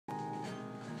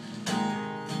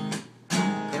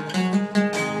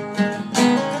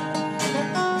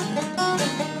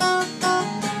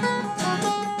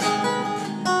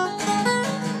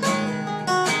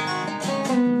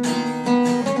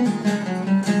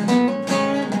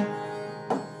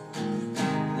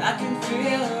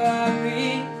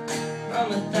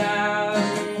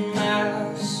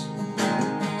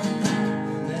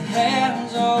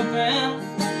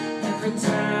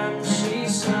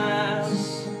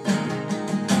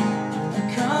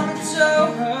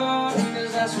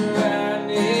arms around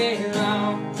me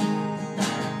long,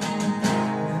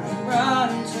 and I'm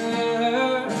running to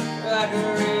her like a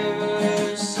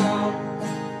river song.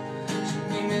 She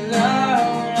give me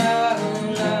love, love,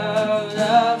 love,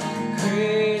 love,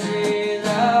 crazy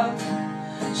love.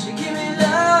 She give me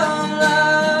love,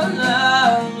 love,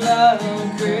 love,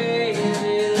 love,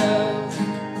 crazy love.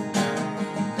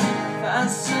 Find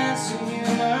sense of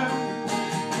humor,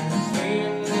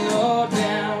 feeling low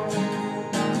down.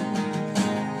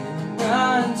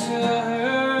 Run to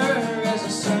her as the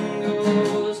sun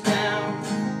goes down.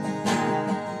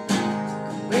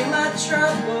 Take away my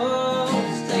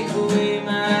troubles, take away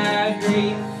my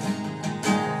grief,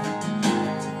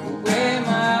 take away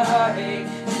my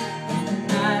heartache in the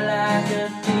night like a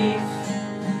thief.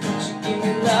 She give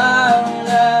me love,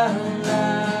 love,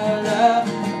 love, love,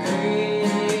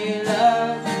 crazy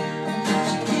love.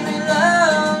 She give me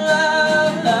love,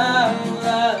 love, love,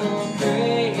 love,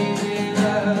 crazy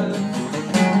love.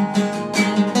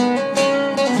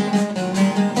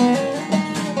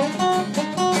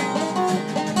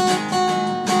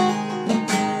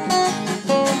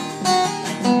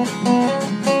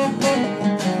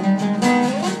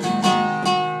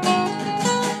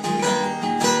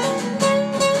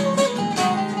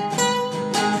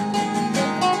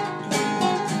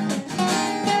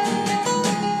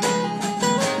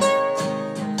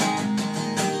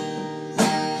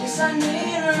 I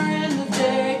need her in the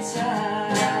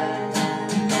daytime,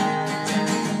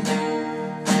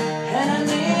 and I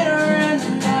need her in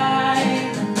the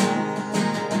night.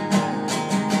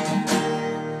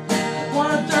 I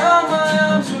wanna throw my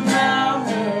arms around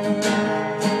her,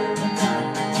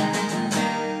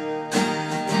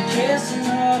 kiss and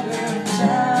hug her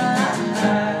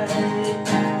tight.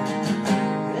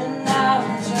 And now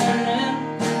I'm turning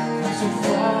so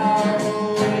far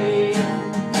away.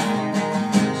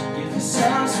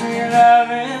 Some sweet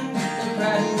loving that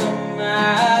brightens up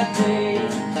my day.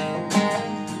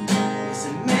 Yes,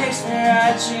 it makes me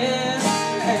righteous,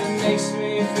 and it makes me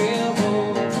feel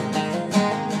whole.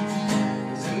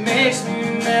 Yes, it makes me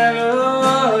mellow.